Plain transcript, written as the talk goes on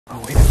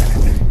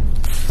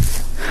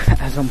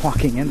as I'm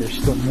walking in,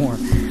 there's still more.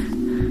 Look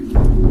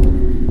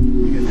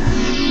at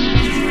that.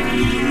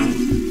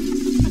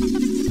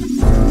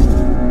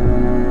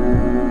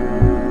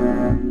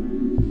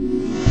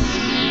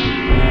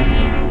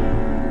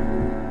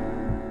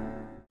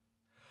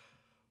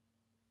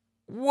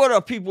 What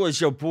up, people? It's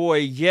your boy.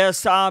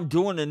 Yes, I'm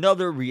doing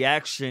another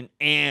reaction,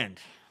 and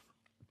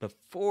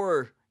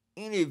before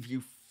any of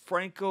you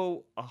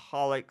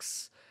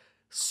Franko-aholics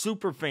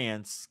super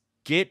fans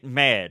get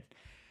mad,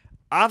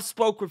 I've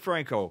spoke with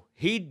Franko.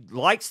 He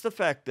likes the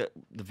fact that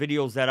the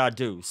videos that I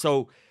do,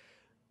 so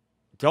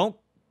don't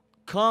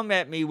come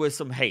at me with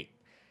some hate.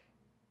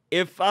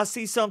 If I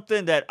see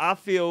something that I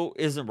feel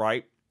isn't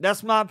right,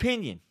 that's my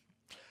opinion.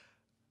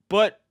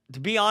 But to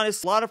be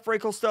honest, a lot of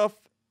Franko stuff,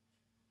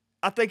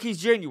 I think he's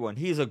genuine.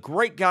 He's a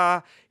great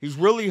guy. He's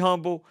really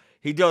humble.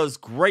 He does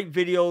great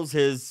videos.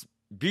 His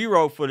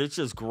B-roll footage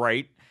is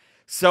great.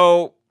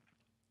 So,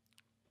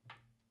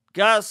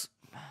 guys,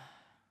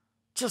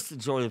 just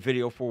enjoy the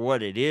video for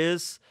what it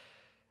is.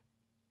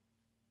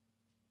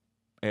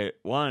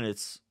 One,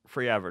 it's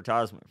free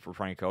advertisement for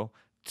Franko.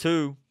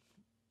 Two,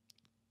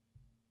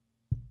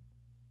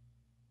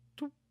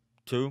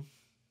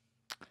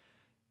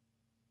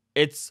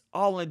 it's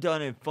all and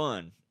done in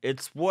fun.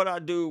 It's what I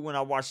do when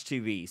I watch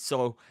TV.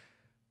 So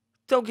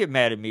don't get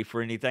mad at me for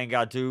anything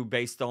I do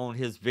based on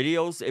his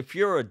videos. If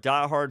you're a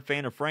diehard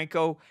fan of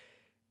Franko,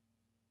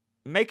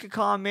 make a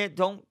comment.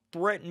 Don't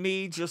threaten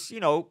me. Just, you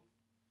know,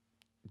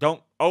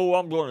 don't, oh,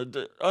 I'm going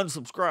to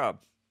unsubscribe.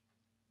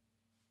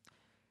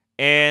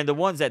 And the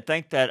ones that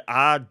think that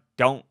I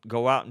don't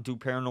go out and do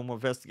paranormal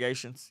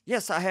investigations,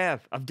 yes, I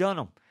have. I've done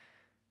them.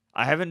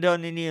 I haven't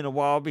done any in a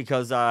while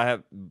because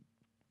I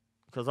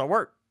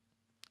work.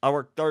 I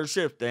work third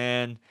shift,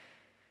 and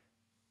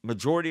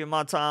majority of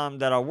my time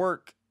that I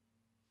work,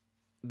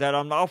 that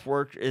I'm off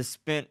work, is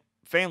spent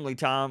family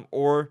time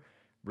or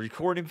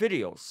recording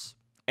videos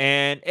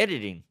and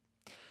editing.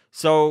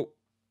 So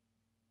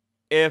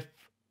if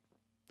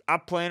I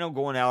plan on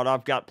going out,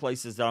 I've got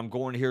places that I'm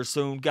going here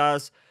soon,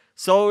 guys.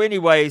 So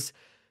anyways,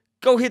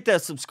 go hit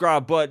that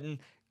subscribe button.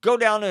 Go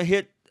down and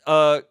hit,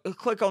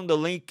 click on the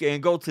link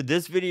and go to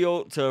this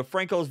video, to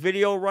Franko's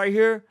video right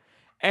here,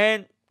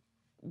 and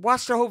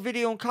watch the whole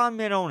video and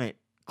comment on it.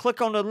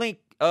 Click on the link.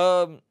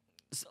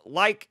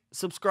 Like,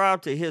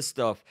 subscribe to his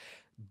stuff.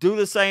 Do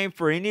the same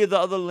for any of the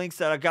other links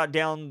that I got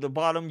down the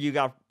bottom. You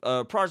got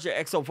Project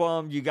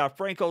Exofum. You got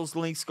Franko's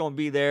links going to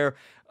be there.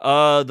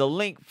 The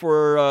link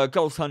for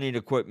ghost hunting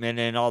equipment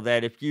and all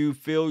that. If you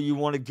feel you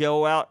want to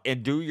go out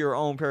and do your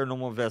own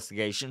paranormal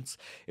investigations.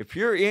 If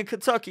you're in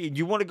Kentucky and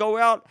you want to go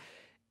out,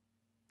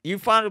 you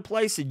find a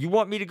place and you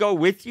want me to go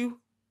with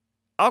you,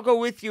 I'll go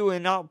with you,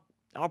 and I'll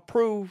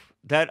prove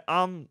that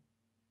I'm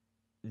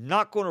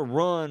not going to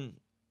run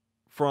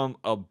from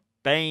a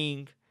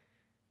bang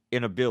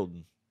in a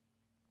building.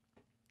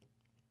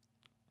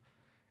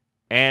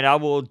 And I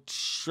will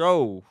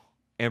show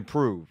and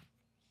prove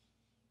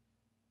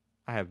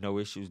I have no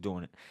issues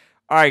doing it.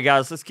 All right,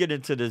 guys, let's get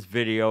into this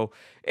video.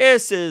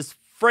 This is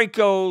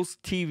Franko's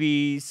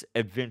TV's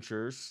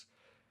adventures,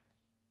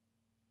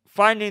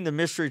 finding the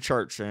mystery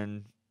church,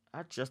 and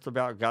I just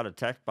about got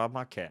attacked by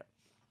my cat.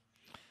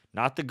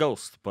 Not the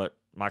ghost, but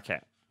my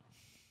cat.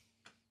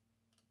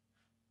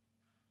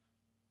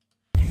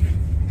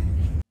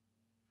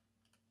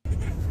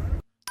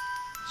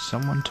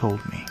 Someone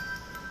told me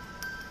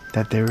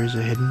that there is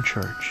a hidden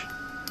church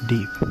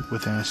deep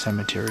within a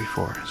cemetery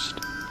forest.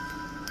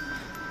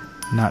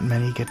 Not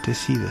many get to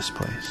see this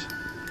place.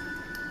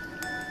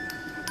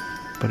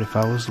 But if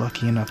I was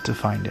lucky enough to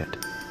find it,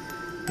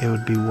 it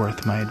would be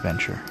worth my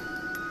adventure.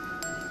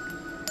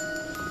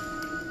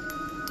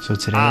 So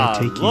today I'll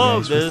take you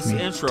guys with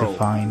me to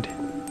find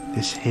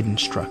this hidden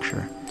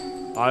structure.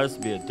 Oh, this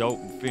would be a dope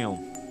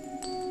film.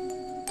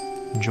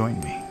 Join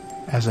me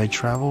as I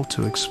travel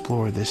to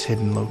explore this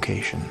hidden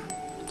location.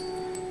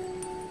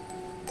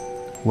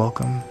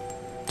 Welcome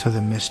to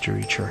the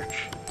Mystery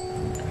Church.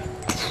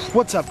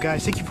 What's up,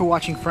 guys? Thank you for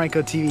watching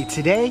Franko TV.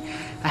 Today,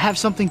 I have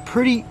something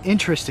pretty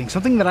interesting,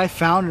 something that I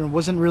found and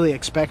wasn't really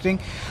expecting.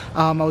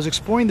 I was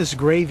exploring this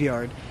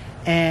graveyard,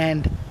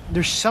 and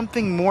there's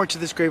something more to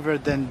this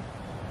graveyard than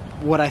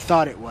what I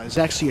thought it was. It's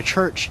actually a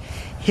church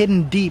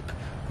hidden deep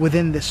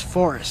within this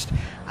forest.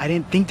 I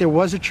didn't think there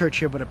was a church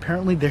here, but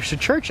apparently there's a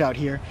church out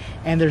here,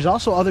 and there's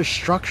also other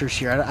structures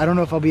here. I don't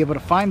know if I'll be able to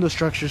find those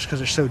structures because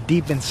they're so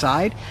deep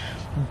inside,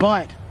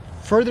 but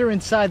further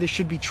inside there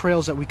should be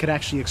trails that we could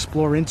actually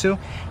explore into,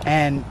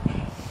 and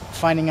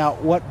finding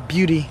out what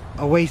beauty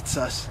awaits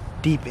us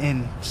deep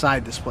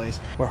inside this place,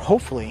 where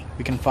hopefully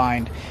we can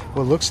find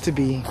what looks to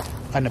be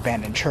an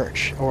abandoned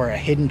church or a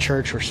hidden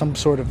church or some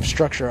sort of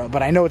structure,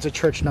 but I know it's a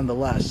church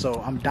nonetheless,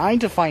 so I'm dying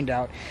to find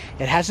out.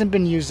 It hasn't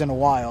been used in a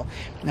while,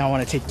 and I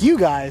want to take you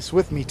guys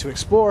with me to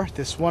explore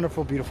this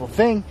wonderful, beautiful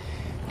thing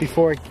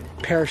before it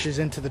perishes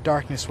into the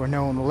darkness where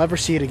no one will ever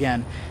see it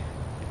again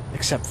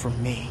except for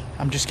me.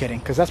 I'm just kidding,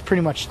 because that's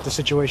pretty much the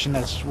situation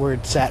that's where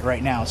it's at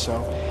right now.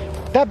 So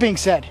that being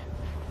said,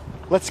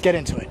 let's get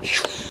into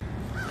it.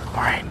 All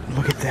right,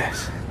 look at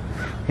this.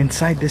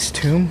 Inside this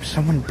tomb,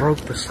 someone broke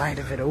the side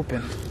of it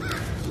open.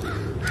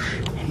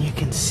 And you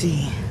can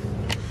see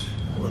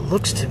what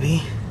looks to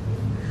be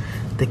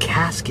the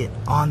casket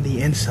on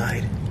the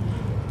inside.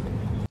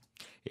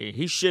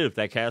 He should if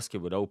that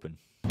casket would open.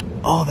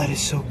 Oh, that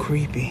is so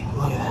creepy.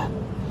 Look at that.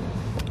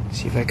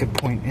 See if I could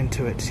point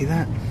into it. See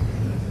that?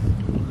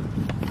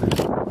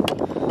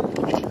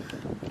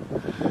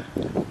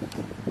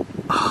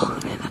 Oh,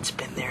 man, that's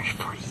been there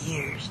for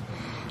years.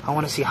 I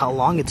want to see how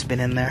long it's been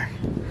in there.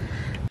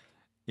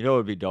 You know what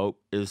would be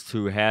dope is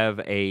to have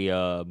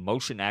a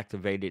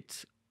motion-activated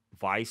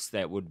device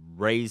that would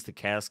raise the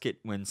casket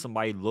when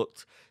somebody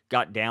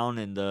got down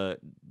and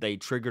they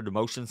triggered the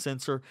motion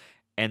sensor,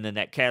 and then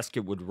that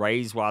casket would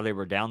raise while they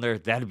were down there.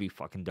 That'd be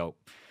fucking dope.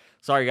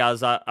 Sorry,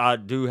 guys. I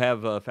do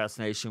have a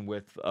fascination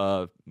with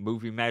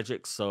movie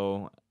magic,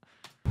 so...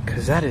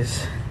 Because that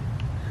is...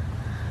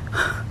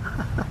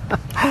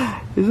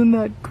 Isn't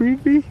that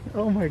creepy?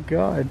 Oh my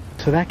god.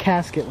 So that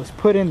casket was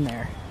put in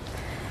there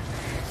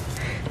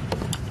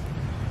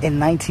in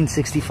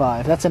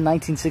 1965. That's a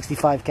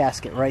 1965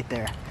 casket right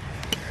there.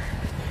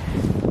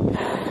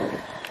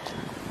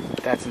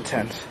 That's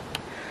intense.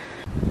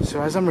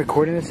 So as I'm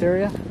recording this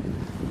area,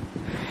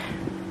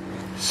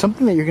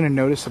 something that you're going to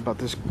notice about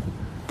this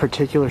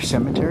particular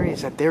cemetery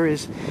is that there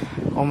is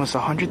almost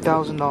 $100,000,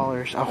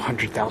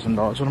 $100,000,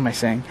 what am I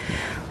saying?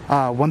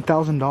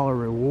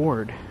 $1,000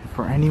 reward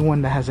for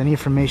anyone that has any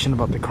information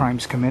about the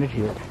crimes committed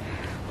here.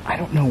 I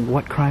don't know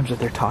what crimes that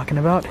they're talking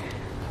about.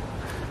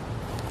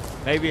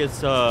 Maybe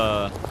it's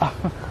I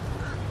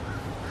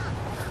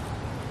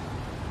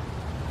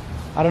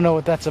don't know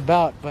what that's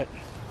about, but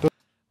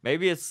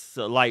maybe it's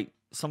like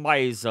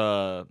somebody's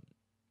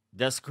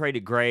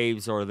desecrated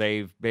graves, or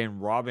they've been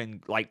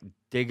robbing, like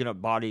digging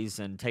up bodies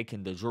and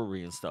taking the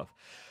jewelry and stuff.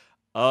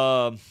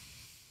 One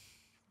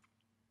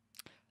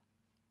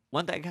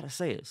thing I gotta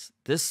say is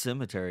this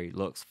cemetery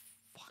looks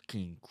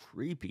fucking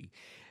creepy.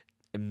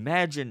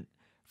 Imagine,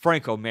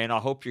 Franko, man, I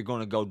hope you're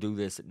gonna go do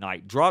this at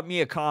night. Drop me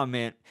a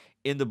comment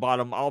in the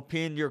bottom. I'll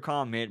pin your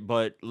comment,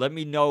 but let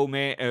me know,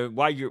 man.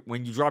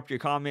 When you drop your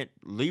comment,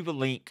 leave a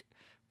link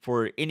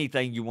for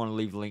anything you want to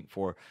leave a link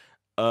for,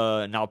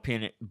 and I'll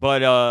pin it.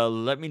 But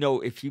let me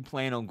know if you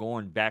plan on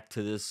going back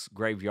to this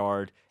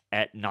graveyard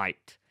at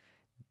night.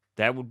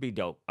 That would be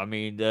dope. I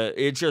mean,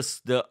 it's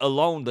just the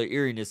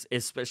eeriness,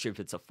 especially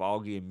if it's a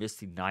foggy and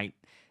misty night,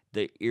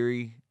 the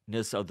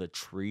eeriness of the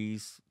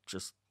trees,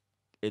 just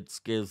it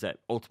gives that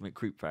ultimate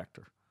creep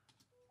factor.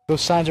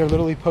 those signs are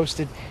literally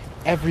posted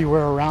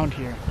everywhere around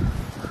here.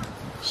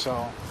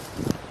 So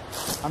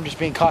I'm just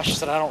being cautious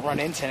that I don't run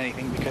into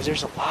anything, because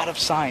there's a lot of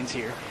signs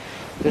here.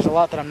 There's a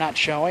lot that I'm not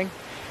showing,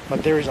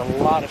 but there is a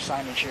lot of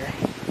signage here.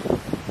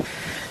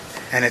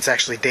 And it's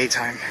actually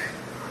daytime.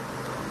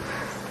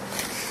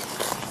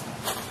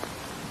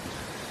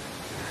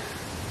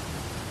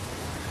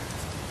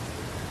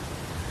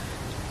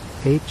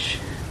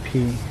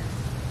 HP.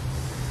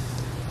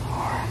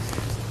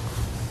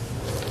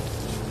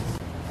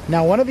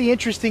 Now, one of the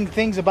interesting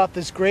things about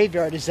this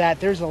graveyard is that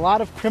there's a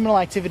lot of criminal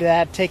activity that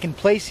had taken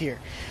place here.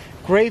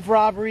 Grave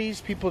robberies,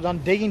 people done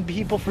digging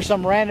people for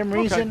some random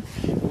reason,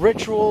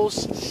 rituals,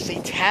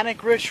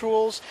 satanic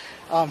rituals,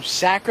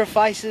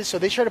 sacrifices. So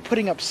they started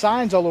putting up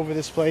signs all over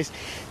this place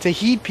to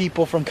heed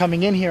people from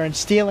coming in here and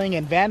stealing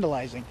and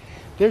vandalizing.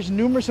 There's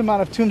numerous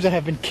amount of tombs that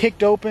have been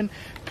kicked open,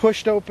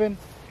 pushed open.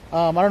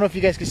 I don't know if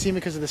you guys can see me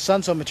because of the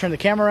sun, so I'm going to turn the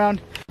camera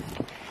around.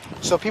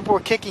 So people were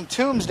kicking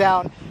tombs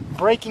down,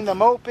 breaking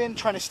them open,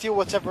 trying to steal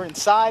what's ever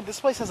inside. This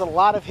place has a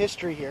lot of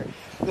history here,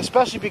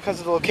 especially because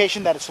of the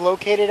location that it's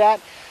located at.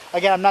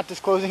 Again, I'm not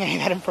disclosing any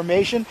of that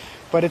information,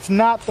 but it's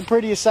not the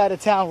prettiest side of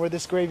town where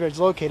this graveyard's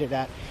located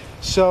at.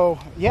 So,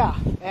 yeah,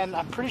 and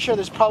I'm pretty sure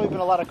there's probably been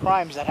a lot of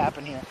crimes that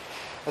happen here,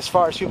 as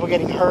far as people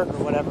getting hurt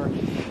or whatever.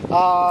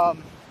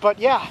 But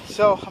yeah,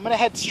 so I'm going to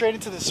head straight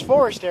into this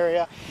forest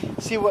area,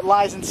 see what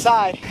lies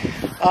inside.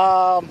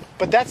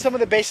 But that's some of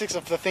the basics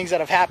of the things that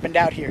have happened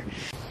out here.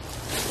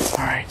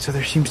 Alright, so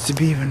there seems to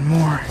be even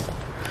more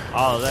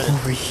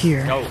over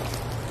here. No.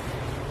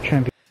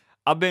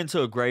 I've been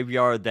to a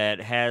graveyard that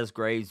has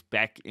graves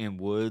back in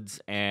woods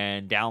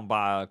and down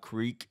by a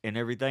creek and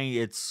everything.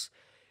 It's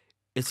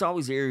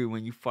always eerie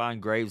when you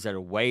find graves that are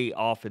way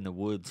off in the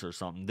woods or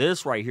something.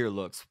 This right here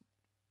looks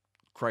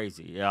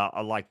crazy. Yeah,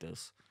 I like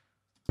this.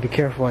 Be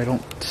careful I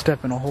don't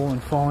step in a hole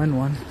and fall in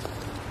one.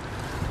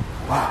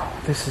 Wow,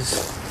 this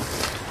is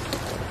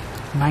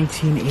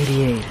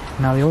 1988.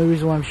 Now the only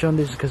reason why I'm showing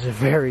this is because they're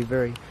very,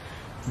 very,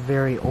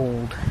 very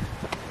old.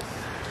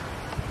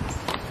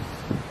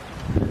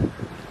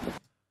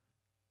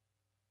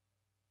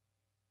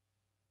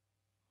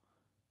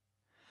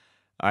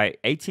 All right,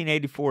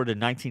 1884 to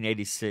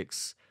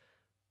 1986.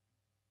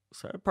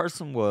 So that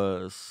person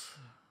was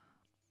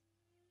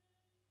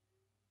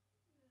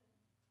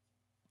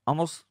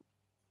almost,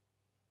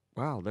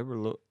 wow, they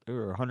were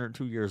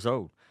 102 years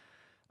old.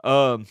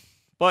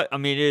 But I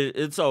mean,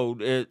 it's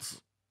old.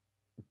 It's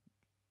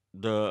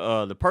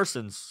the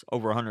person's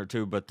over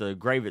 102, but the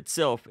grave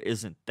itself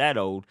isn't that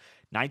old.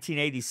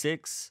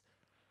 1986.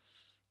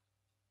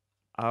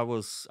 I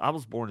was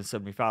born in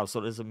 75,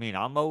 so does it mean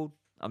I'm old?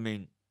 I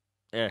mean,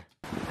 yeah.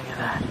 Look at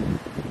that.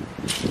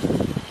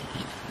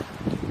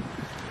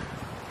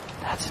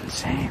 That's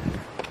insane.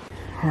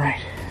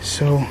 Alright,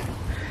 so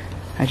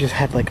I just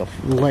had like a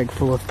leg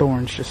full of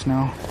thorns just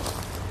now.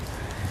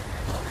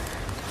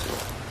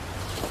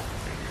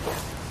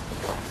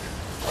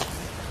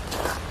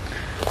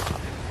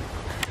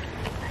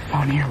 I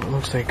found here what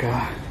looks like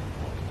a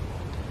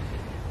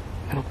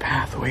little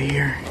pathway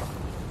here.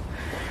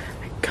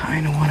 I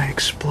kind of want to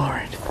explore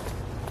it.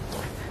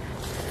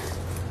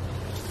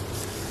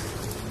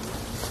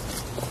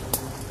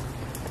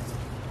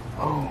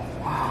 Oh,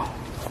 wow.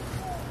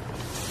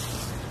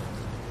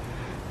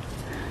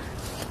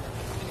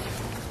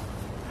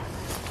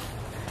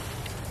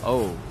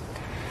 Oh.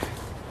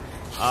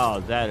 Oh,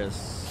 that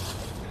is...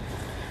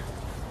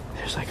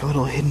 There's like a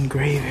little hidden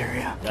grave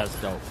area. That's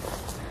dope.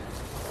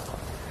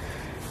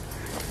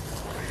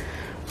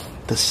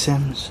 The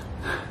Sims.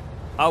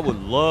 I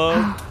would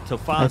love to I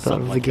find thought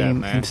something of the like that, game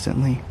man.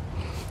 instantly.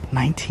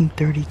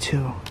 1932.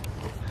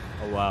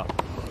 Oh, wow.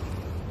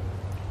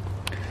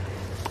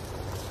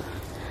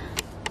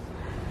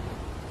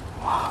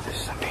 Wow,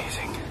 this is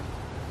amazing.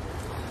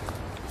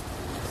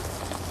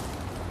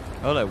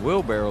 Oh, that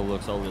wheelbarrow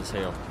looks old as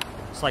hell.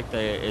 It's like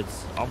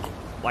it's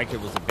like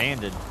it was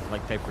abandoned.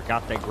 Like they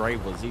forgot that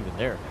grave was even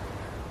there.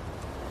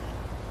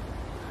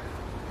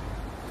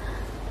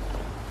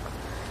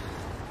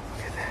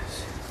 Look at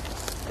this.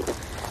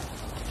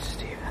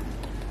 Stephen.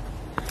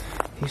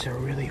 These are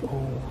really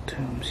old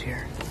tombs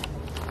here.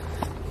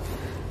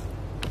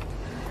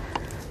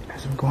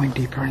 As I'm going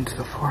deeper into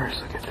the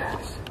forest, look at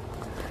this.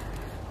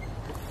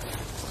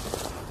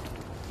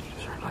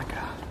 These are like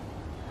I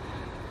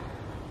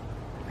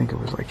think it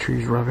was like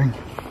trees rubbing.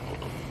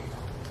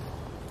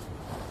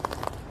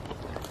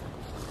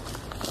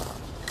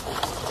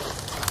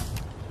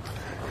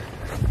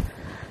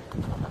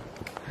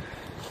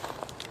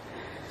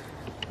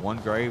 One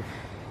grave.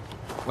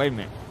 Wait a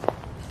minute.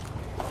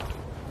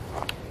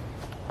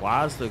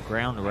 Why is the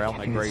ground around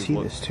that You can grave see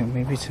look this tomb.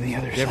 Maybe it's on the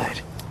other different?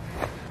 side.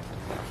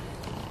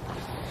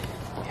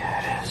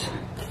 Yeah, it is.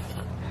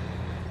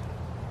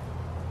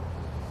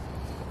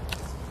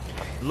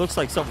 It looks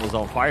like something was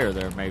on fire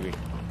there, maybe.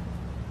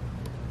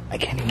 I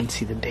can't even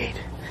see the date.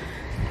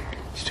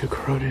 It's too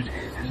corroded.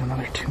 There's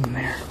another tomb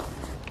there.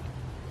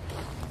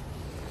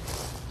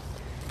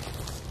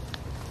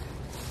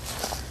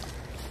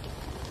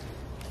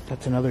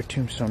 That's another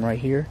tombstone right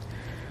here.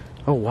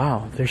 Oh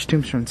wow, there's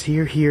tombstones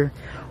here, here,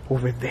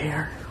 over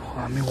there. Hold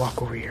on, let me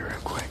walk over here real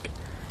quick.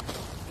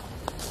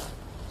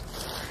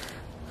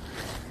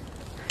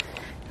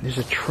 There's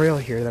a trail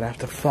here that I have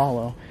to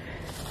follow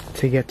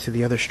to get to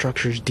the other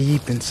structures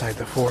deep inside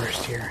the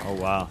forest here. Oh,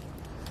 wow.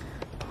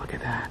 Look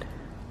at that.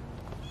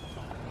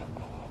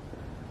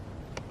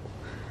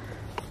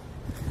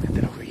 And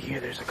then over here,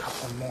 there's a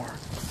couple more.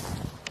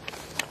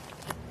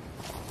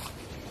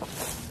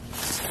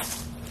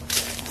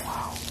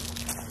 Wow.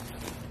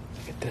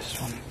 Look at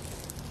this one.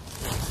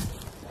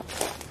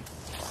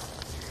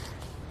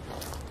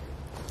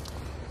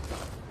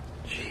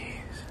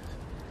 Jeez.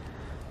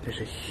 There's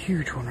a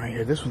huge one right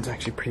here. This one's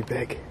actually pretty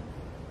big.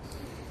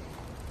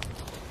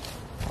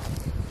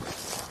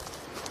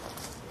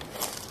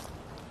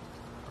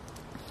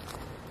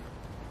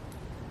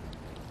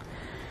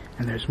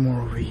 And there's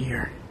more over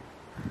here.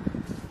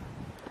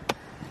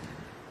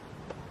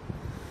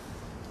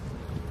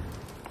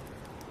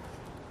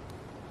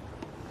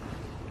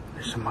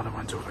 There's some other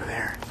ones over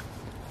there.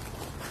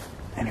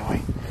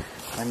 Anyway,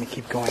 let me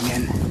keep going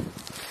in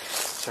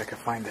so I can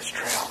find this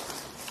trail.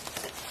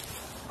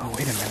 Oh,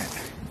 wait a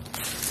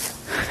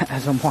minute.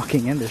 As I'm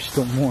walking in, there's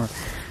still more.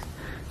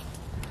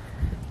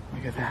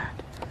 Look at that.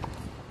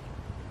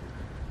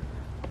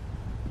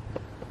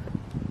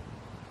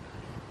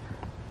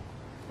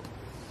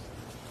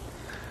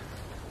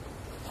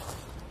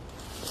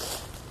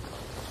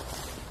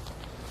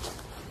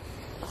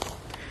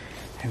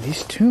 And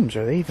these tombs,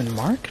 are they even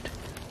marked?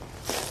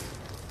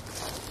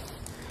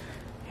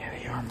 Yeah,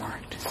 they are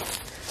marked.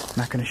 I'm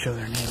not going to show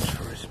their names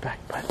for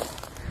respect, but...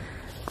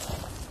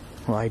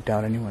 Well, I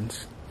doubt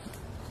anyone's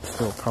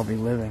still probably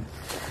living.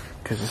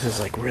 Because this is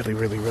like really,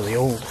 really, really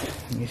old.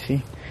 You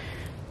see?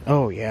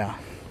 Oh, yeah.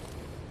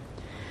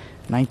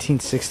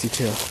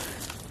 1962. There's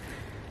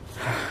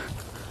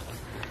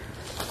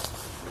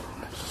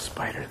a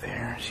spider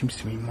there. Seems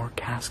to be more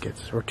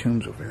caskets or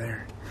tombs over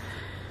there.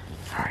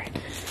 Alright.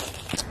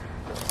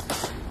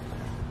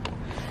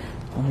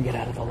 Let me get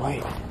out of the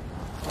light.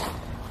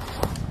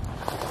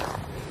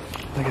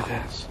 Look at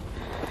this.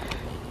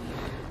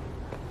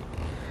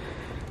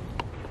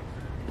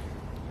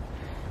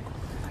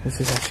 This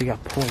has actually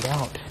got pulled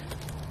out.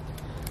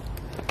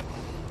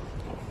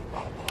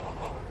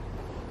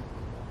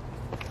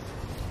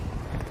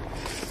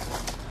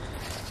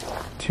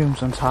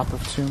 Tombs on top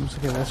of tombs.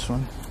 Look at this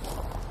one.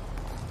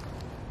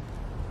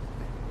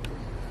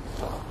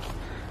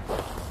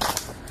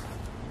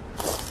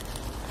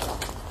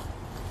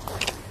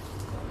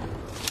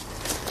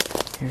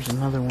 Here's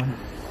another one.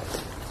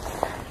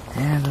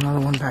 And another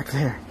one back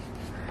there.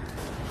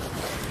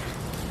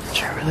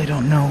 Which I really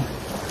don't know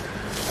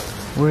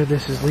where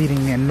this is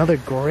leading me. Another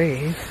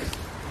grave.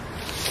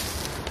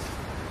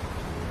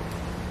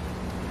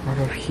 Right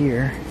over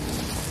here.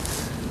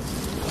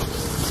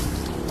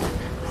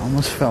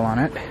 Almost fell on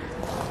it.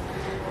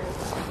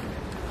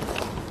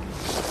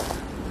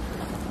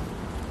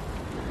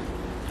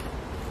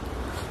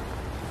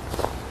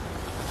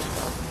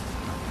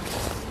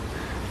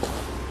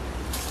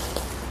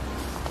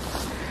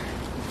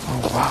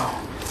 Oh, wow.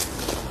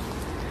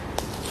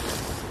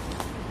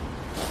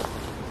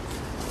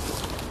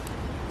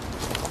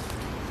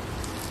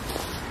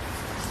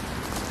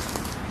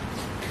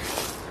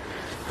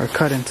 Or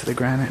cut into the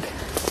granite.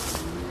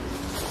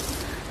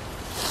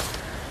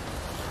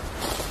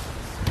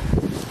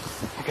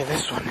 Look at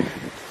this one.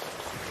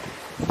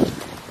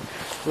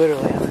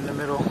 Literally, I'm in the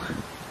middle.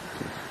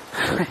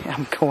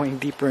 I'm going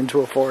deeper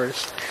into a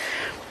forest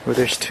where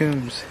there's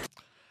tombs.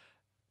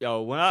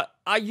 Yo, when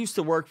I used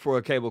to work for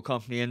a cable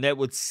company, and that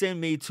would send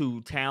me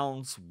to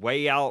towns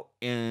way out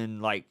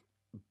in like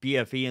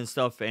BFE and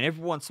stuff, and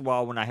every once in a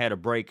while when I had a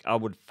break, I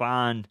would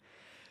find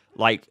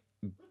like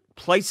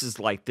places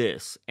like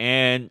this.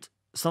 And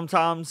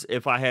sometimes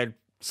if I had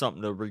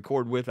something to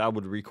record with, I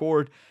would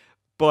record,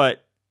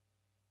 but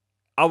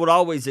I would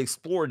always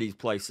explore these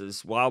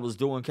places while I was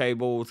doing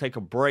cable, take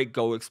a break,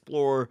 go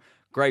explore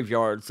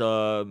graveyards,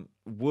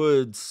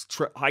 woods,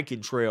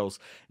 hiking trails.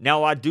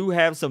 Now, I do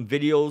have some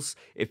videos.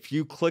 If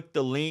you click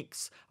the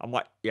links,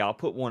 I'll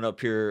put one up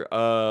here,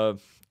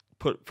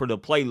 put for the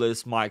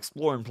playlist, my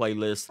exploring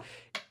playlist.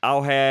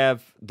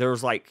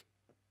 There's like,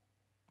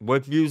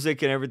 with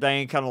music and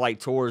everything, kind of like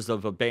tours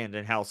of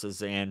abandoned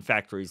houses and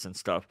factories and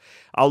stuff.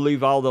 I'll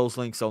leave all those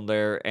links on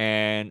there,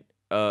 and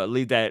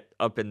leave that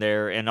up in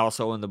there, and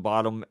also in the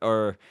bottom,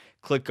 or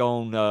click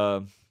on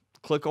my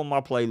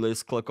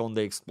playlist, click on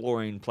the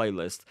exploring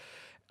playlist.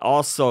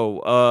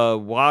 Also,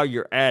 while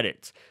you're at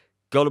it,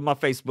 go to my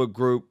Facebook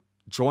group,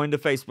 join the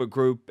Facebook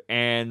group,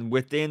 and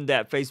within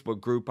that Facebook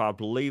group, I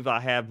believe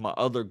I have my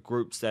other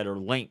groups that are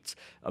linked,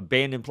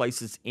 abandoned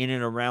places in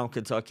and around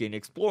Kentucky and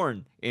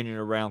exploring in and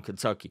around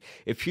Kentucky.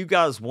 If you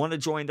guys want to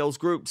join those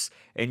groups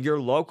and you're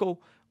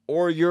local,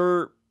 or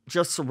you're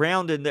just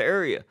surrounding the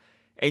area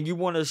and you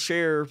want to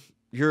share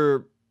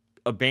your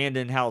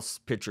abandoned house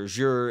pictures,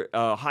 your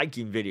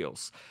hiking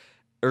videos,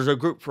 there's a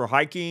group for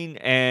hiking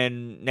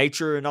and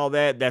nature and all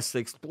that. That's the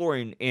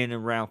exploring in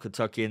and around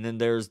Kentucky. And then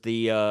there's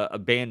the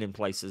abandoned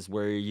places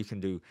where you can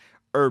do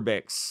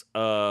urbex,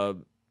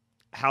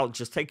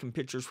 just taking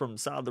pictures from the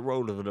side of the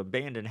road of an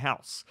abandoned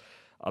house,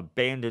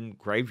 abandoned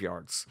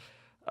graveyards.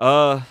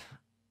 Guys,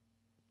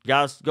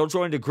 go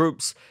join the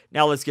groups.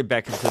 Now let's get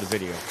back into the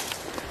video.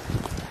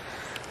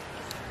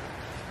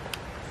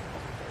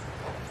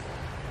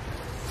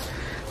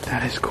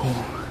 That is cool.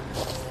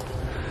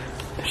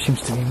 There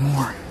seems to be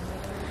more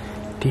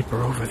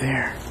deeper over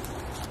there.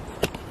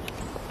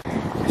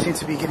 It seems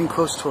to be getting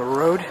close to a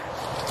road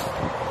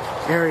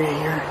area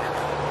here.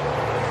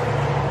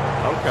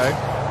 Okay.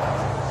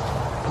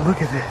 But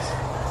look at this.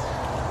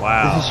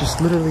 Wow. This is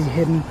just literally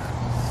hidden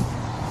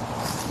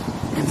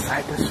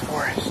inside this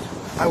forest.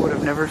 I would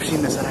have never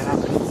seen this had I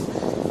not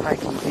been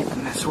hiking deep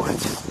in this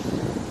woods.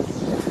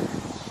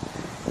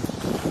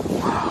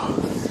 Wow.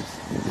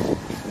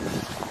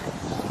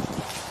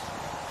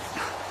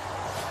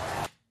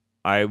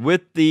 All right,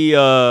 with the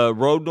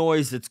road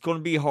noise, it's going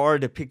to be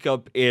hard to pick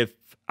up if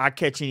I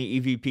catch any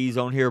EVPs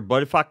on here.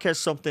 But if I catch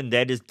something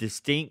that is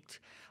distinct,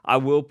 I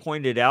will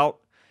point it out.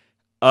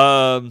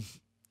 And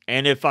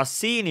if I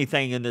see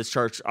anything in this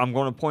church, I'm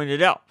going to point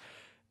it out.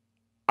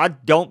 I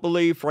don't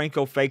believe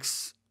Franko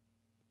fakes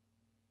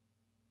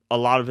a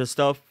lot of his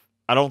stuff.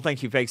 I don't think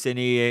he fakes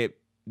any. It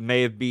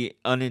may be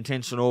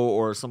unintentional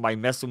or somebody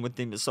messing with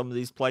him at some of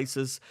these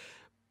places.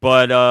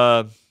 But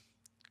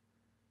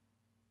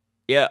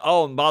yeah.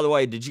 Oh, and by the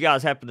way, did you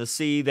guys happen to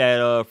see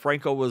that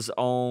Franko was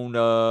on,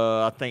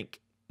 I think,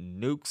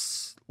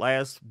 Nuke's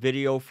last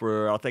video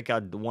for,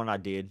 the one I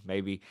did,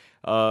 maybe,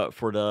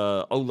 for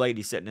the old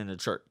lady sitting in the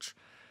church.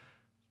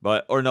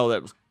 I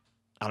don't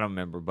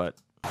remember, but,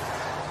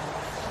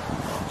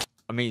 I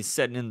mean,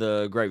 sitting in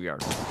the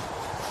graveyard.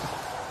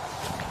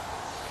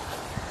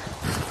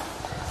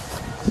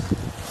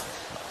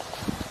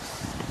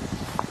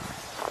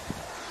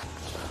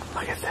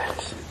 Look at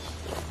this.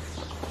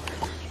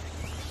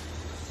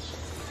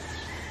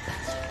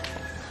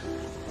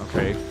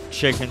 Okay,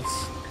 chickens.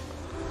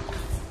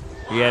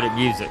 He added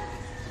music.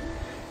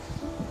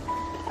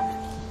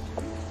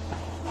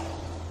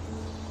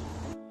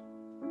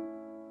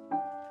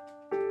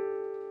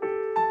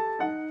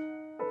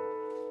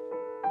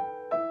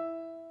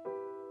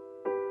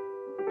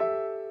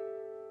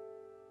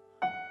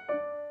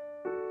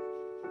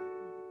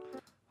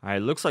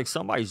 Alright, looks like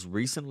somebody's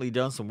recently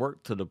done some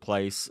work to the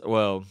place.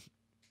 Well,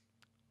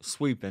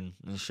 sweeping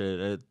and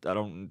shit. I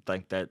don't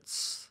think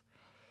that's...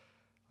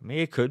 I mean,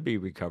 it could be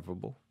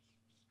recoverable.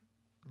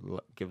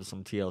 Give us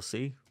some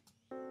TLC.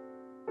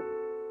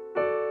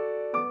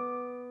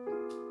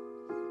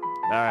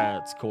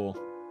 That's cool.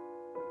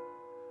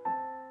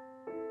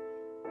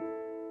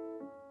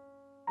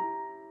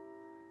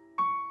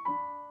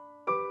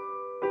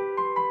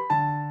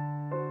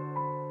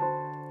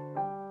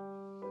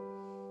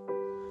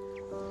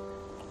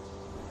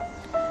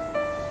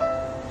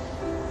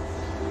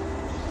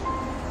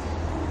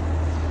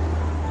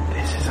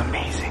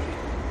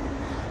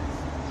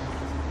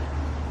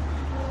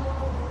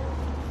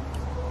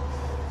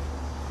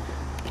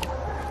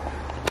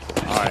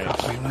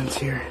 my lens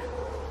here.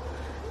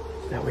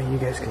 That way you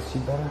guys can see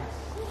better.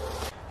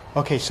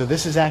 Okay, so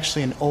this is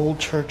actually an old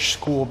church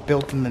school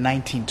built in the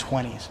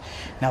 1920s.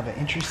 Now, the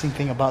interesting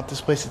thing about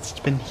this place, it's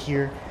been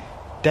here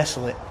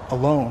desolate,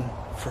 alone,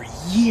 for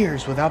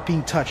years without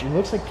being touched. It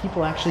looks like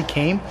people actually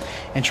came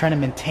and trying to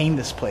maintain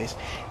this place.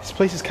 This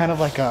place is kind of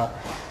like a,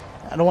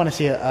 I don't want to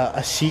say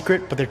a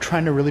secret, but they're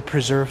trying to really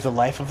preserve the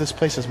life of this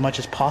place as much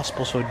as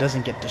possible so it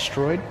doesn't get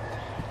destroyed.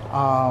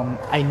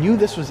 I knew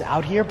this was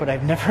out here, but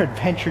I've never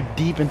adventured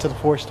deep into the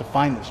forest to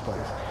find this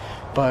place.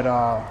 But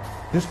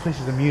this place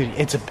is a beauty.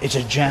 It's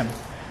a gem,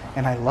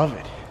 and I love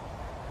it.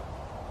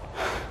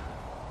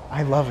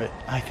 I love it.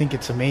 I think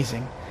it's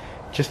amazing.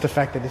 Just the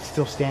fact that it's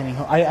still standing.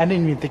 I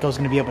didn't even think I was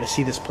going to be able to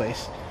see this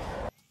place.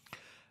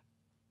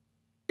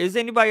 Is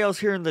anybody else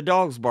hearing the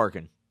dogs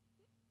barking?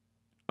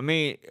 I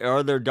mean,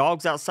 are there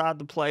dogs outside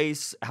the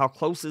place? How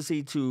close is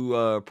he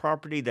to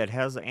property that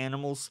has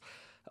animals?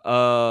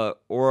 Or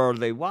are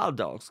they wild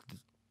dogs?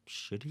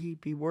 Should he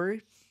be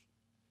worried?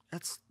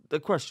 That's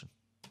the question.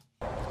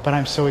 But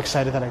I'm so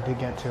excited that I did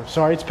get to.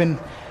 Sorry, it's been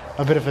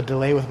a bit of a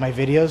delay with my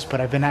videos, but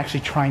I've been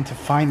actually trying to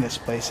find this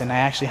place, and I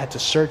actually had to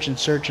search and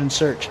search and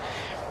search.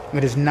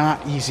 It is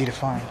not easy to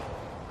find.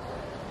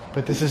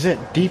 But this is it,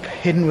 deep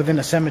hidden within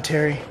a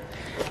cemetery,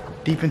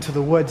 deep into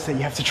the woods that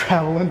you have to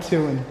travel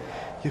into, and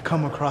you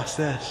come across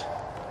this.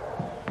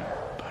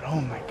 But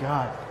oh my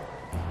God.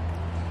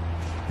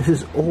 This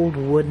is old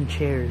wooden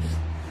chairs.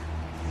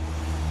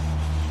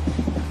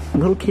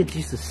 Little kids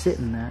used to sit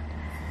in that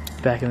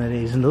back in the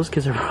days, and those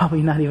kids are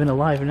probably not even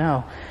alive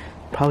now.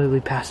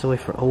 Probably passed away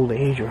for old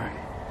age or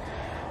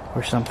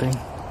something.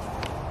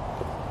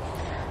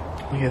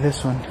 Look at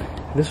this one.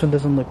 This one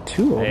doesn't look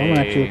too old. That one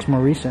actually looks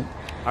more recent.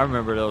 I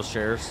remember those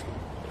chairs.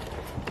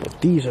 But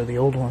these are the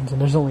old ones,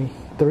 and there's only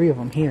 3 of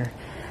them here.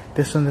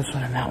 This one,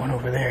 and that one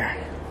over there.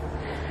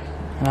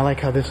 And I like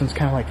how this one's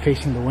kind of like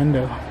facing the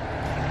window.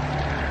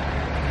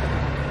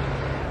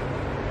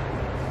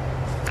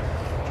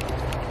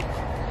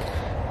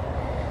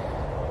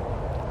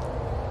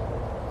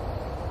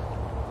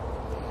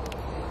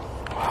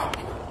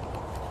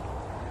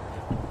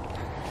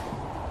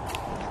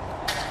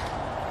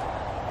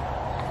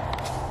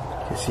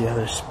 You see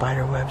other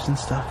spider webs and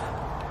stuff.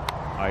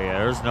 Oh yeah,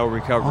 there's no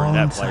recovering all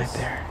that inside place.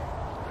 There.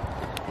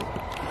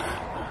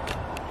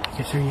 I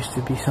guess there used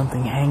to be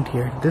something hanged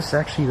here. This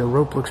actually, the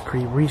rope looks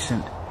pretty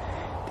recent.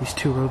 These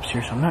 2 ropes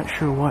here, so I'm not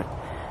sure what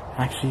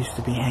actually used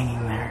to be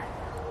hanging there.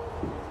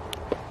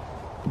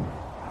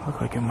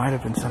 Looked like it might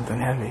have been something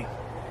heavy.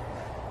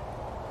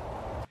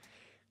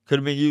 Could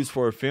have been used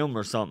for a film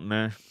or something,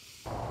 man.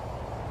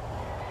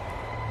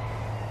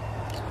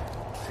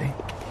 See?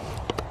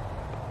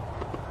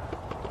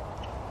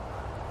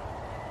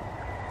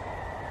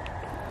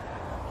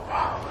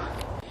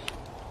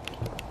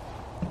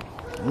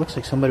 It looks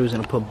like somebody was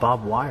going to put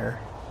barbed wire.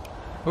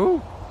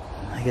 Ooh.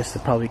 I guess to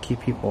probably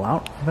keep people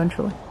out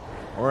eventually.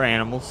 Or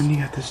animals. And you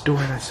got this door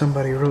that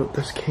somebody wrote,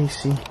 this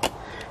Cassie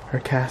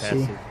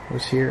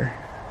was here.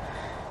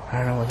 I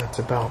don't know what that's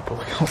about, but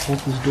look how old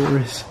this door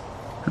is.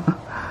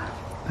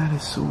 That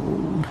is so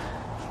old.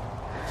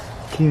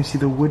 Can't even see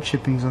the wood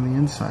chippings on the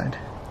inside.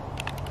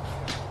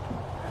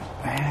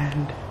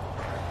 And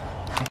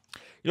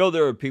you know,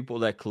 there are people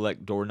that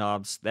collect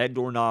doorknobs. That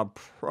doorknob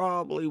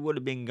probably would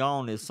have been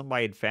gone if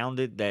somebody had found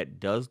it that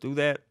does do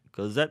that.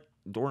 Because that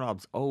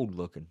doorknob's old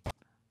looking.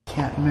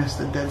 Can't miss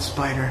the dead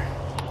spider.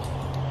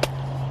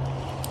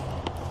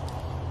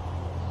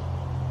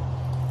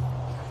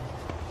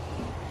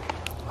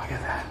 Look at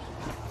that.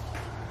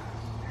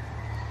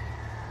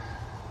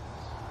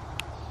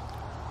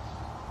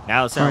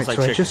 Now it sounds like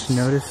so chickens. I just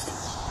noticed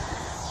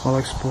while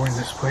exploring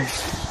this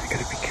place, I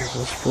gotta be careful,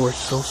 this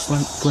forest is so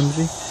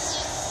flimsy.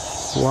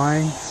 Why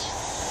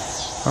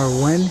or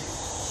when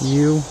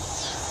you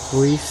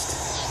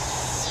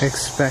least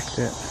expect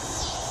it.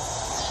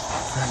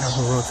 I don't know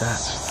who wrote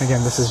that.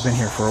 Again, this has been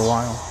here for a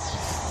while.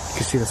 You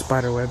can see the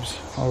spider webs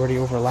already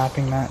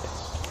overlapping that.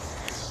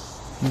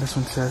 And this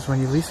one says, when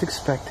you least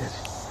expect it,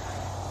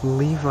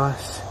 leave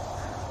us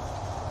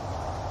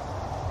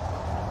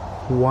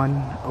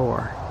one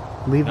oar.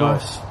 Leave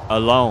us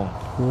alone.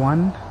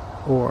 one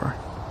oar.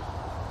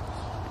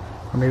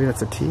 Or maybe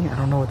that's a T. I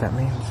don't know what that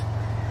means.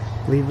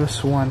 Leave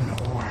us one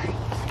oar.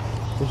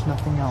 There's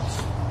nothing else.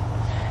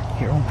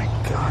 Here, oh my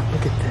God,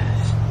 look at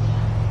this.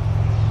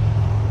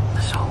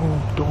 This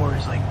whole door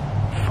is like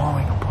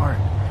falling apart.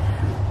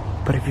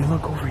 But if you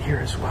look over here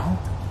as well,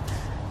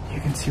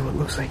 you can see what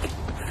looks like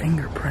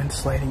fingerprints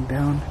sliding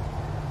down.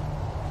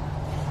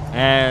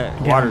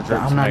 Water drips,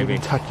 I'm not maybe.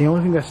 even touched. The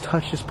only thing that's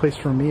touched this place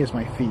for me is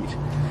my feet.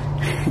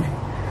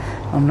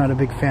 I'm not a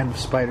big fan of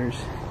spiders.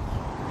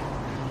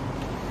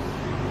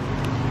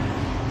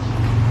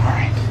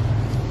 Alright.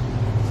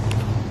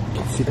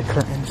 You can see the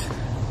curtains.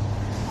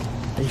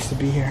 They used to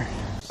be here.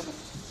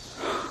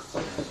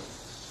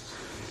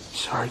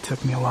 Sorry it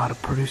took me a while to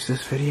produce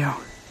this video,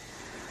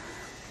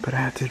 but I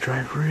had to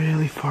drive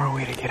really far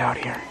away to get out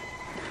here.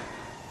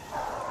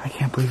 I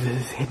can't believe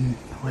this is hidden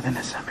within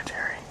a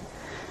cemetery.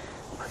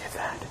 Look at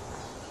that.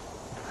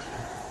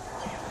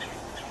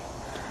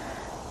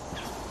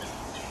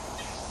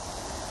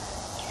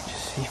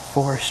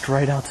 forest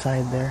right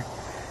outside there.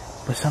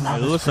 But somehow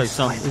It this looks like place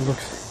something. slightly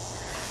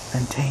looks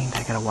untamed.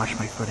 I gotta watch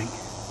my footing.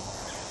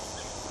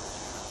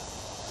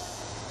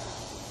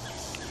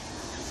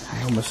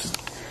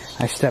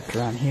 I stepped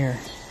around here,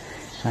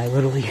 and I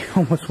literally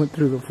almost went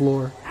through the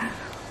floor.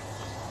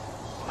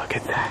 Look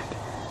at that.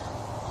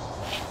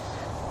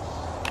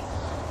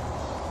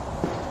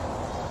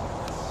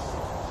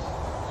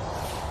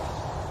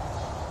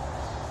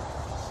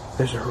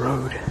 There's a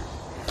road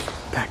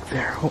back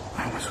there. Oh,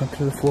 I almost went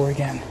through the floor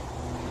again.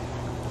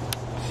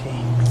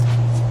 See?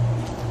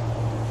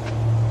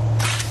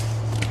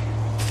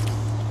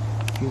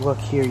 If you look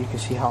here, you can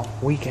see how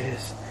weak it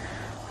is.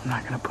 I'm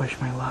not gonna push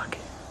my luck.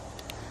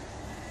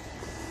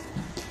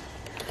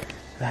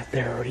 That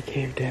there already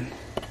caved in.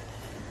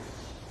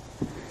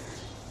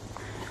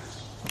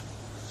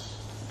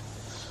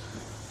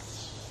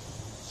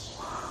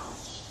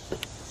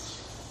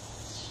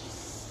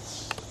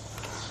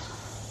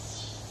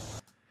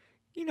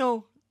 You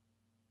know,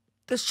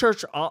 this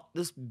church,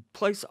 this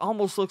place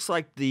almost looks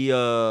like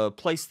the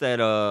place that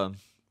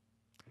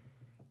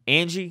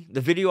Angie, the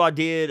video I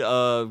did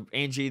of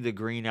Angie, the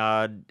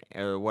green-eyed,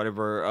 or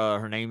whatever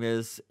her name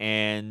is,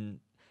 and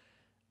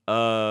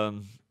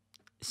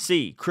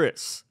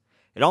Chris.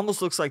 It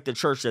almost looks like the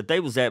church that they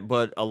was at,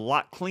 but a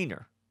lot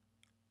cleaner.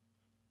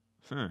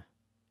 I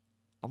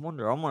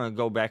wonder, I'm going to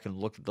go back and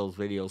look at those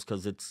videos,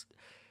 because it's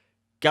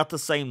got the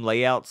same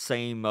layout,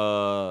 same,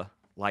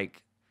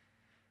 like,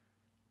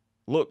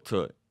 look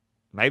to it.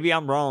 Maybe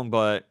I'm wrong,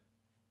 but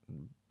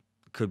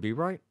could be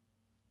right.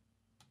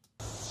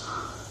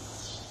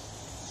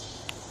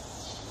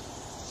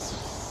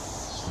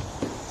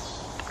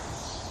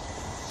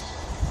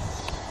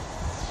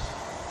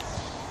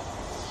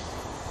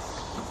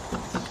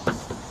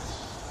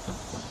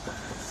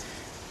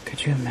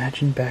 Could you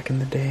imagine back in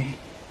the day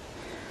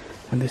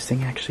when this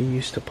thing actually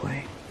used to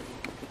play?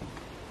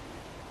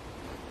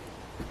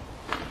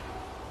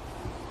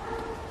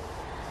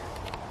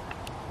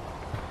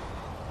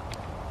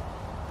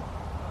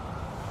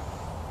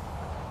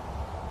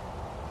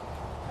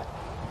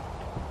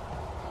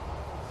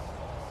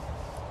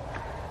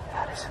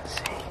 That is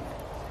insane.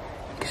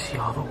 You can see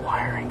all the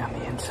wiring on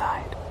the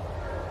inside.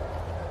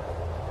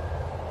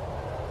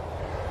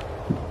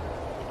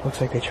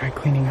 Looks like they tried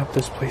cleaning up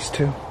this place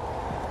too.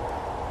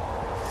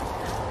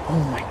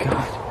 Oh my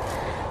god.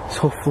 This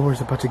whole floor is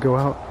about to go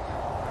out.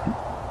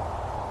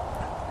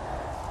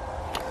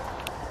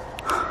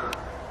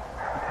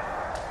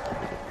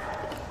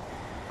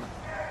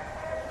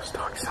 Those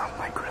dogs sound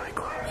like really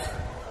close.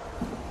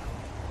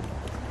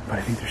 But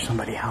I think there's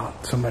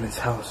somebody's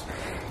house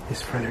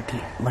is further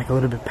deep, like a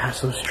little bit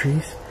past those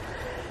trees.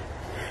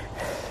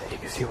 You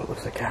can see what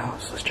looks like a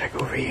house. Let's check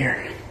over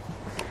here.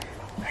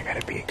 I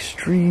gotta be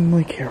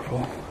extremely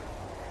careful.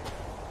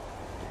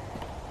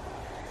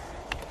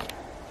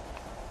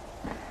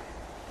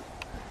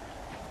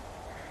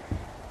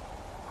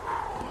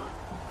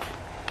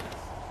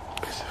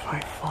 Because if I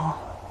fall,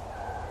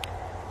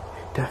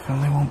 I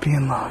definitely won't be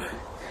in love.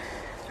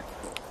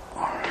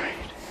 Alright.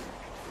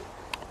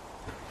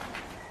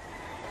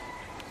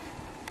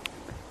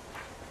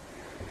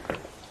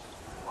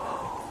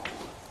 Whoa.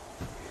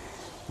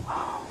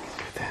 Wow,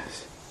 look at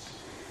this.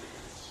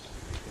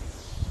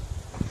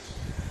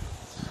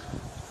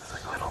 There's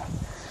like a little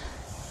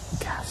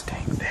gas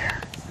tank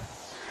there.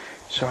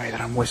 Sorry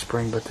that I'm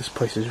whispering, but this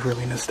place is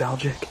really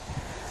nostalgic.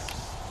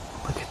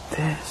 Look at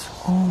this.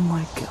 Oh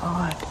my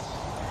god.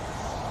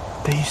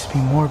 There used to be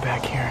more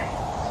back here.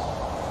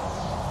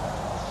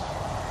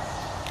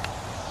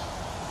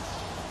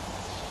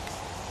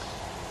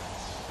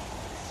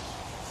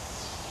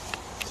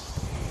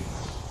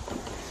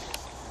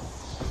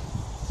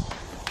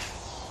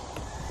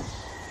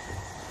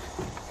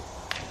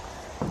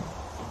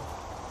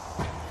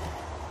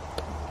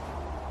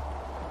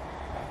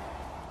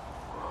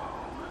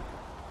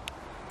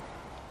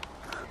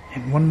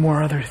 And one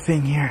more other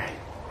thing here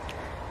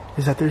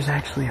is that there's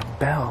actually a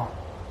bell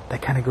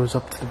that kind of goes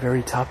up to the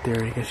very top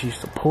there. I guess you used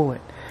to pull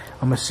it.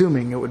 I'm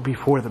assuming it would be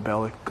for the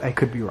bell. I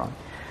could be wrong.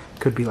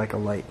 Could be like a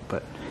light,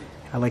 but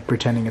I like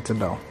pretending it's a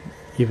bell,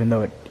 even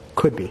though it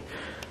could be.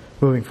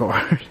 Moving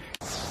forward.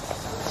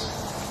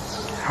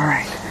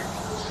 Alright.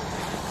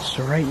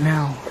 So right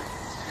now,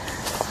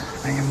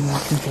 I am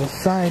walking to the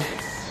side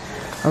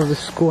of the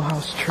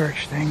schoolhouse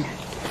church thing.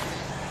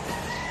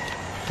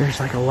 There's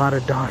like a lot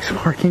of dogs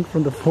barking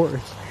from the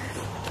forest.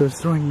 So it's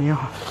throwing me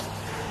off.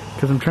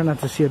 Because I'm trying not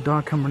to see a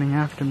dog come running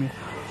after me.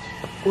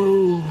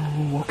 Whoa.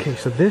 Okay,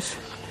 so this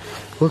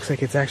looks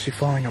like it's actually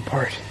falling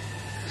apart.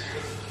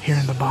 Here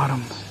in the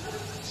bottom.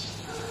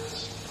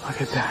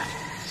 Look at that.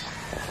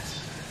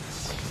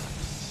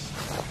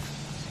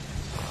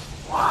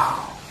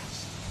 Wow.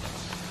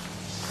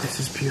 This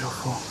is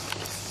beautiful.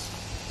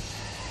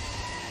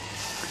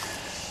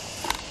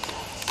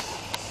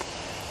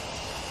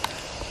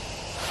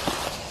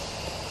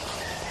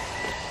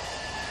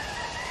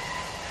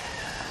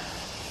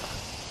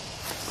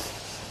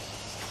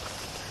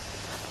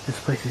 This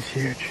place is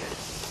huge.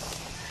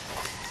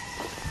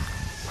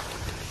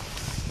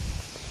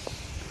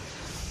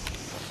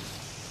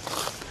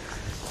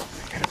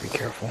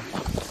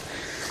 home.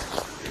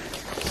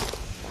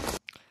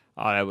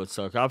 Oh, that would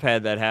suck. I've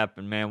had that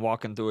happen, man.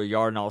 Walking through a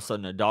yard and all of a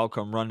sudden a dog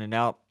come running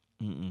out.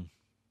 I'm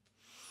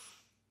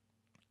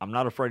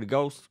not afraid of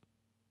ghosts.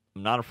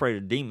 I'm not afraid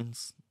of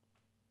demons.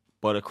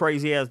 But a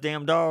crazy ass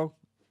damn dog,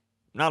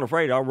 I'm not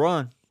afraid. I'll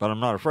run, but I'm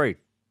not afraid.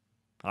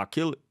 I'll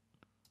kill it.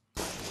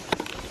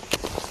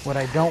 What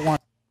I don't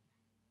want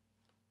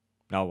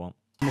No, I won't.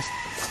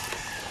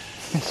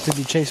 is to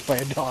be chased by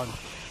a dog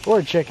or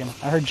a chicken.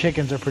 I heard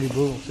chickens are pretty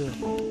brutal too.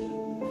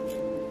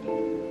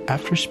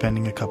 After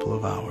spending a couple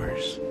of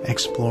hours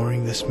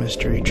exploring this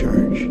mystery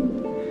church,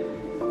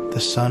 the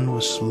sun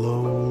was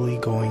slowly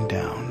going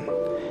down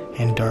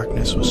and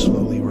darkness was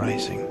slowly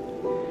rising.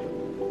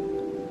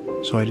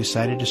 So I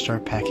decided to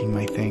start packing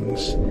my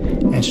things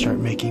and start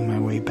making my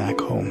way back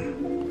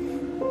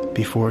home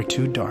before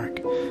too dark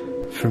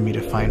for me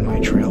to find my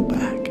trail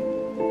back.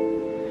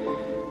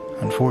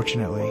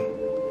 Unfortunately,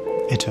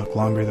 it took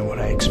longer than what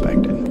I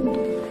expected.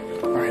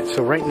 Alright,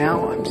 so right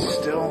now I'm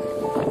still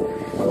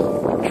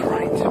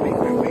trying to make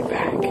my way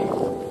back.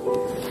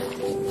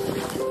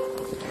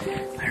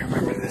 I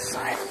remember this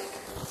sign.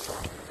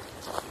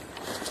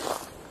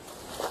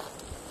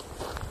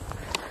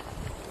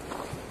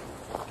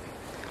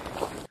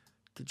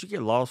 Did you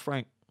get lost,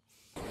 Frank?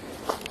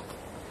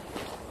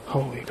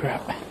 Holy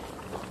crap.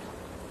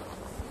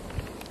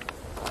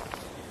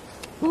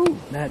 Ooh,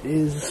 that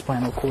is a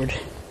spinal cord.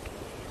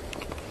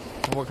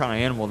 What kind of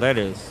animal that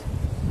is?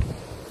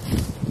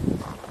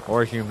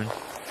 Or a human?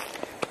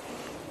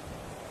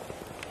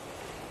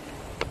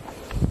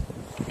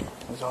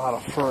 There's a lot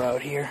of fur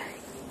out here.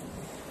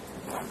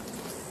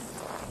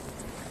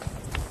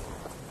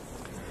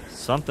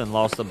 Something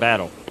lost the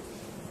battle.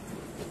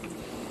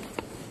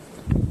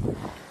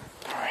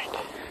 Alright.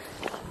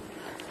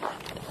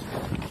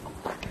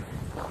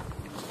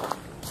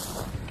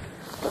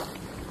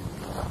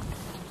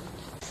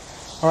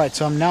 Alright,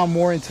 so I'm now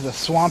more into the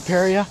swamp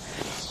area,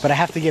 but I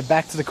have to get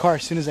back to the car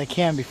as soon as I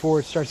can before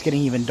it starts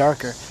getting even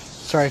darker.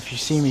 Sorry if you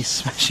see me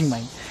smashing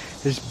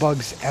there's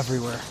bugs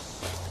everywhere.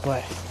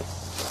 But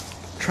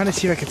I'm trying to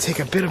see if I can take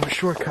a bit of a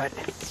shortcut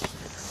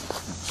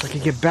so I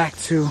can get back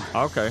to...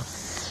 Okay.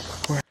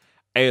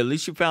 Hey, at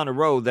least you found a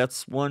road.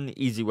 That's one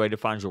easy way to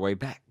find your way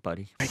back,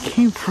 buddy. I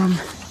came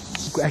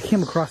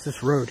across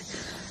this road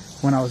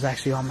when I was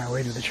actually on my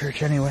way to the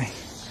church anyway.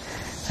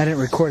 I didn't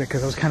record it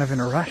because I was kind of in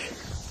a rush,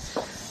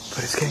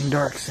 but it's getting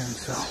dark soon,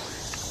 so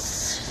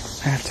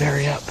I have to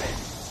hurry up.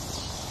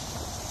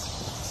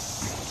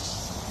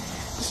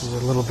 This is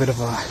a little bit of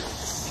a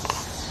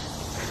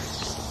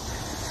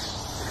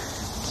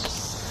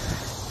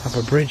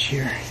bridge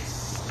here.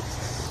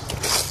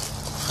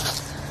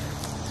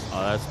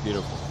 Oh, that's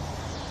beautiful.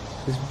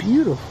 It's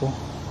beautiful.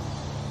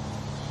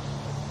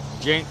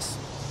 Jinx.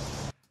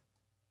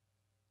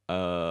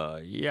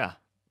 Yeah.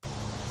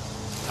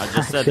 I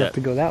just said I that. have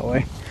to go that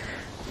way.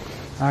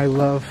 I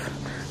love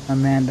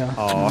Amanda.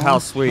 Oh, how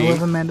sweet. I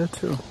love Amanda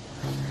too.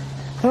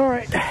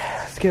 Alright,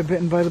 let's get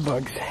bitten by the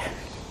bugs.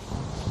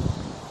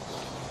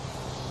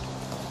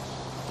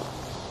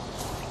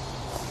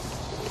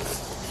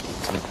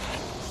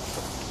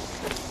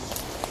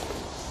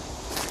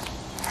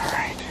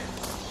 Alright.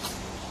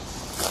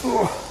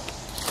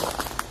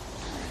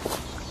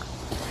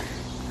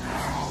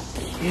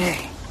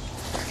 Okay.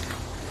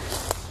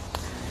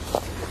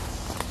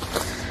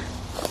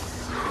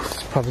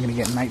 It's probably gonna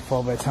get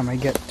nightfall by the time I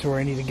get to where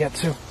I need to get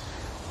to.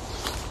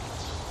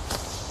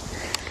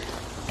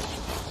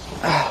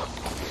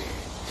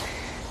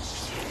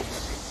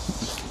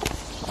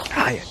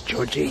 Hiya,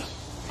 Georgie.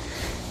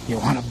 You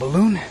want a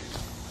balloon?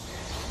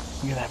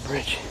 Look at that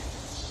bridge.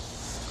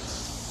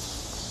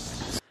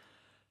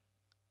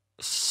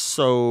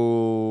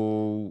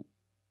 So,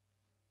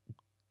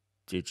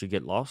 did you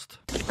get lost?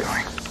 Keep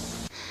going.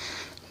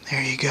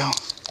 There you go.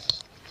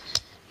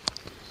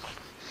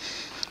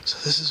 So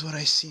this is what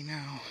I see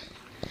now.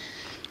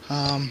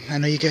 I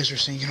know you guys were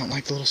saying you don't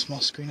like the little small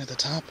screen at the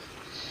top,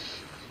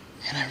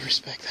 and I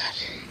respect that.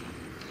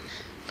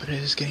 But it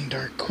is getting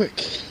dark quick.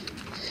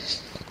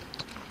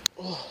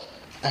 Oh,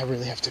 I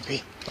really have to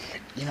pee.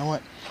 You know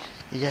what?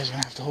 You guys are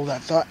gonna have to hold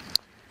that thought.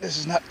 This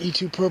is not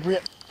YouTube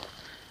appropriate.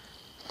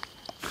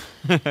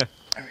 I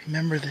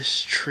remember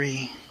this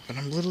tree, but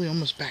I'm literally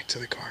almost back to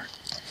the car.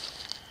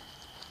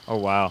 Oh,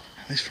 wow.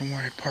 At least from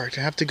where I parked.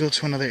 I have to go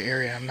to another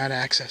area. I'm not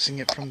accessing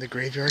it from the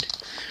graveyard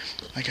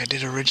like I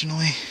did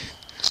originally.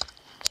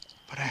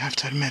 But I have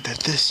to admit that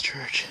this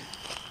church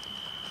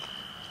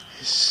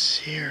is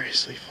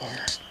seriously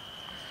far.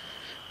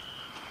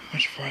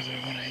 Much farther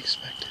than what I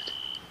expected.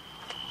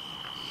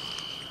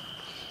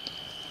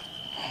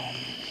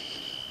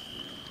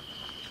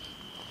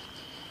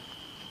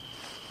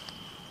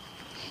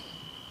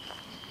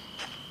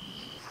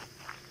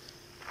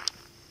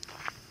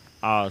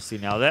 Oh, see,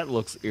 now that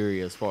looks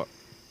eerie as fuck.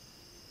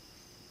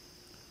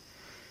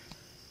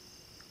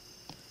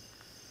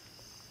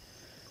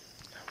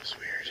 That was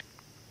weird.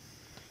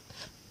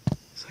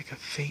 It's like a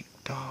faint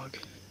dog.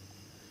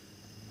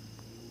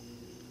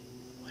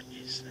 What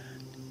is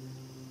that?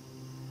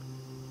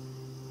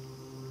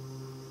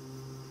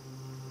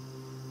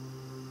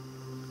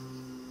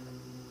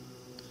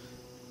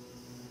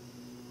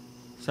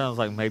 Sounds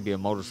like maybe a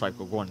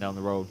motorcycle going down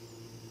the road.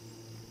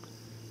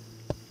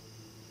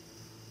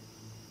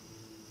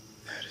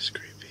 That is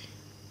creepy.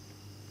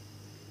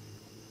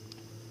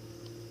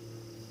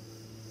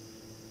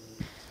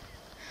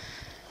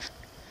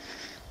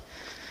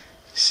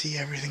 See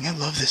everything. I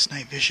love this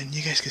night vision.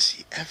 You guys can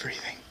see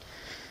everything.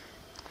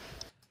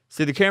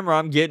 See, the camera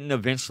I'm getting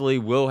eventually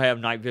will have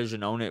night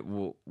vision on it.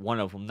 One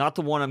of them. Not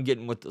the one I'm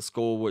getting with the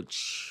school,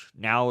 which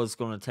now is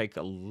going to take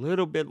a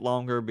little bit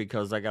longer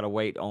because I got to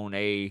wait on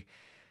a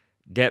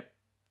debt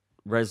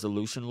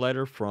resolution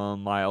letter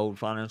from my old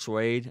financial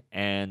aid.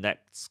 And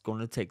that's going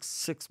to take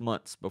 6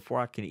 months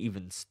before I can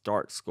even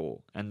start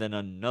school. And then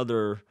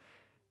another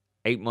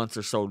 8 months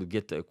or so to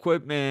get the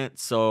equipment.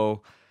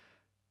 So,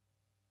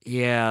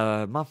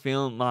 yeah, my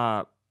film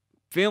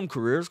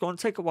career is going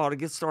to take a while to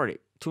get started.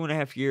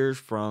 2.5 years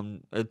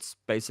from, it's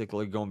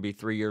basically going to be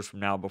 3 years from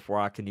now before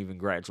I can even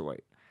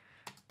graduate.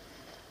 All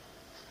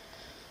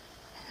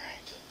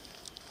right.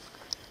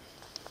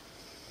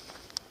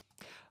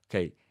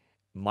 Okay,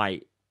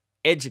 my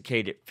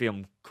educated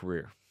film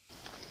career.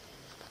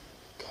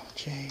 Call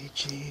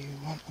J.G.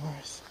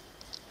 Wentworth.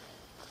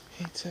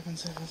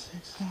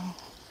 8776 now.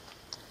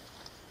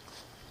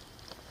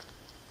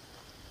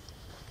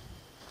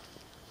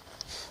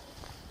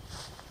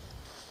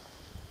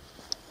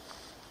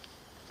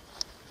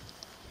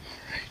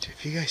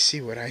 If you guys see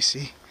what I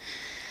see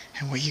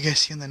and what you guys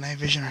see in the night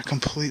vision are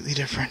completely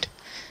different.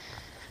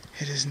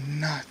 It is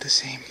not the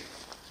same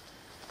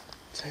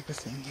type of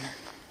thing here.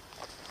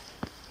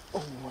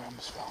 Oh, I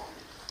almost fell.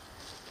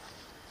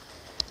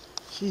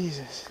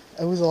 Jesus.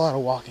 It was a lot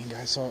of walking,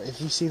 guys. So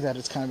if you see that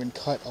it's kind of been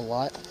cut a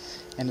lot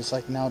and it's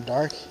like now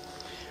dark,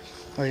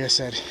 like I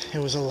said, it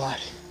was a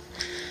lot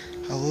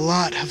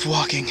of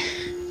walking.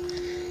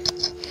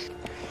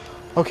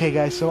 Okay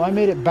guys, so I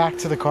made it back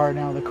to the car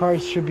now. The car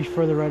should be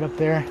further right up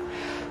there.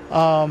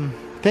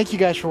 Thank you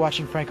guys for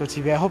watching Franko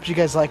TV. I hope you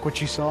guys like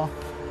what you saw.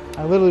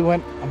 I literally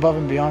went above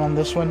and beyond on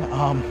this one.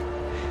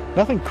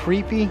 Nothing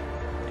creepy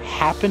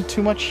happened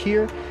too much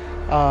here.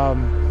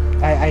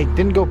 I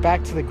didn't go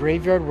back to the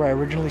graveyard where I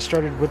originally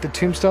started with the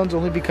tombstones,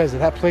 only because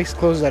that place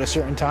closes at a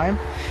certain time.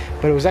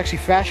 But it was actually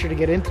faster to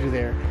get in through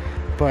there.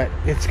 But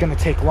it's going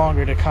to take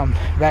longer to come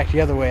back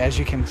the other way, as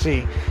you can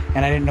see.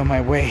 And I didn't know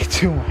my way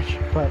too much.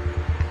 But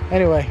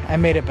anyway, I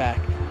made it back.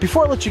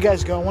 Before I let you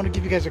guys go, I want to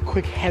give you guys a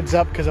quick heads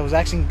up because I was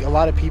asking, a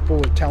lot of people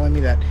were telling me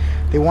that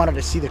they wanted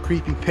to see the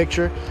creepy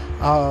picture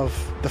of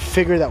the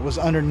figure that was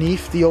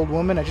underneath the old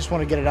woman. I just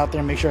want to get it out there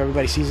and make sure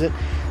everybody sees it,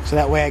 so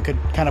that way I could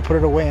kind of put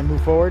it away and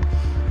move forward.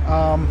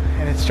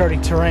 And it's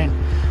starting to rain.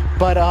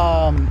 But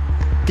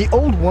the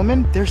old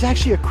woman, there's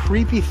actually a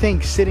creepy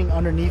thing sitting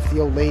underneath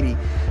the old lady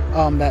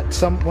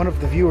that one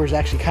of the viewers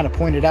actually kind of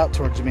pointed out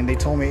towards me, and they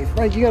told me,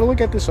 right, you got to look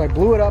at this. So I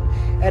blew it up,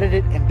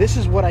 edited it, and this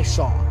is what I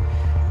saw.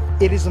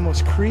 It is the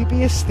most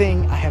creepiest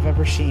thing I have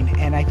ever seen,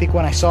 and I think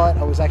when I saw it,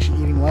 I was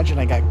actually eating lunch, and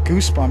I got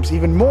goosebumps,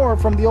 even more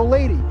from the old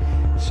lady.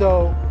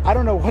 So I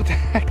don't know what the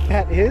heck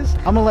that is.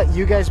 I'm gonna let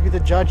you guys be the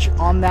judge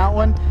on that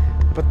one,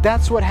 but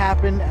that's what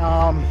happened.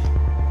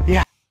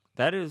 Yeah,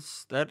 That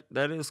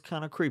is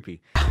kind of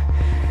creepy.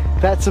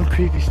 that's some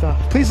creepy stuff.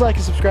 Please like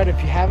and subscribe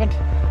if you haven't.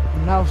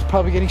 I'm now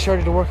probably getting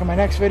started to work on my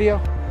next video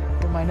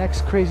with my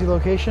next crazy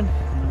location,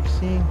 and I'm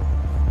seeing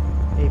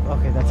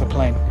okay, that's a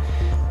plane.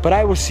 But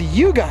I will see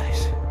you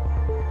guys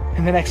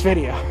in the next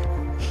video.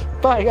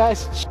 Bye,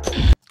 guys.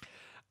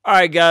 All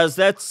right, guys,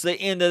 that's the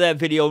end of that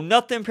video.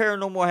 Nothing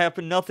paranormal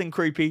happened, nothing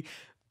creepy,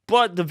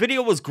 but the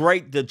video was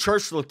great. The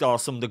church looked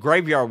awesome. The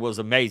graveyard was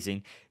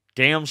amazing.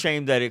 Damn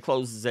shame that it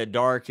closes at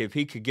dark. If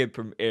he could get,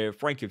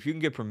 Frank, if you can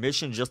get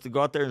permission just to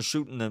go out there and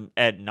shoot them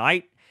at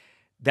night,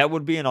 that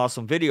would be an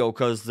awesome video,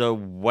 because the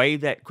way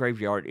that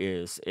graveyard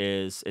is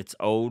it's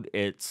old.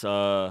 It's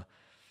out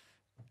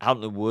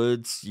in the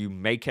woods. You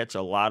may catch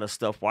a lot of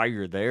stuff while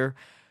you're there.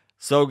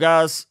 So,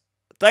 guys,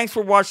 thanks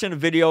for watching the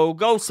video.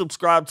 Go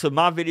subscribe to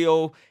my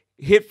video.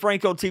 Hit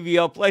Franko TV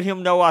up. Let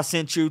him know I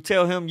sent you.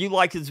 Tell him you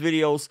like his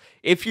videos.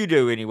 If you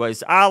do,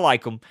 anyways. I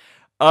like them.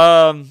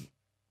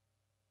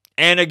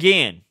 And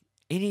again,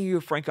 any of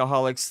you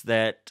Frankoholics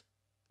that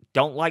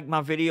don't like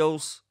my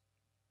videos,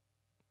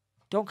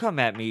 don't come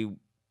at me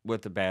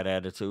with a bad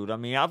attitude. I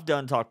mean, I've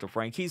done talk to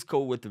Frank. He's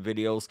cool with the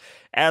videos.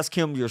 Ask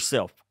him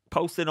yourself.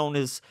 Post it on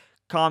his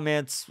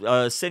comments.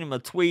 Send him a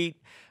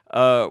tweet.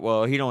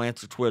 Well, he don't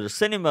answer Twitter.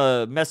 Send him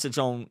a message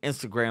on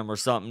Instagram or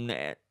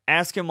something.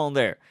 Ask him on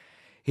there.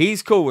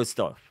 He's cool with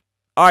stuff.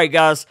 All right,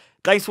 guys.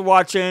 Thanks for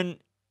watching.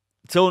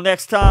 Till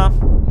next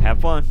time,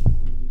 have fun.